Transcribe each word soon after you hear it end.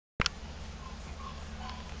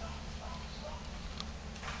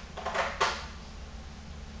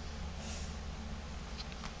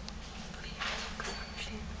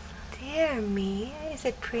me? Is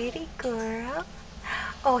a pretty girl?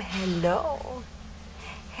 Oh, hello.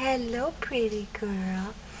 Hello, pretty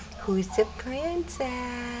girl. Who's the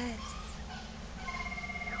princess?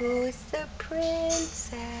 Who's the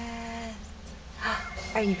princess?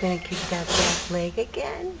 Are you going to kick that back leg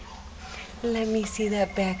again? Let me see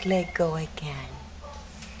that back leg go again.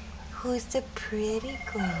 Who's the pretty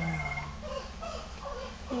girl?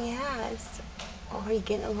 Yes. Oh, are you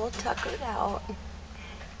getting a little tuckered out?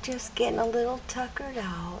 Just getting a little tuckered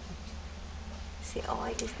out. See, oh,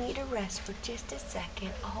 I just need a rest for just a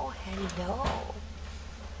second. Oh, hello.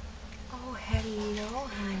 Oh, hello,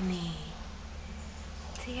 honey.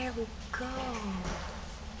 There we go.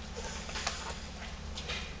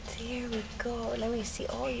 There we go. Let me see.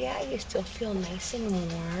 Oh, yeah, you still feel nice and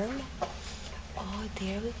warm. Oh,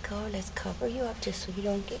 there we go. Let's cover you up just so you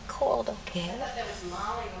don't get cold, okay?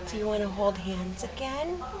 Do you want to hold hands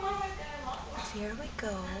again? There we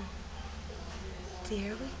go.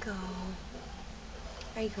 There we go.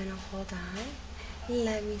 Are you going to hold on?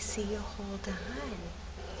 Let me see you hold on.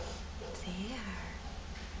 There.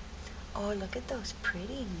 Oh, look at those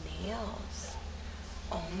pretty nails.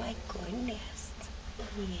 Oh my goodness.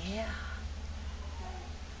 Yeah.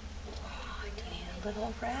 Oh, do you need a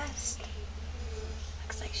little rest?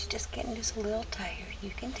 Looks like she's just getting just a little tired. You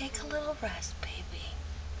can take a little rest, baby.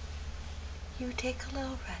 You take a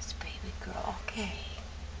little rest, baby girl. Okay.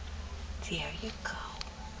 There you go.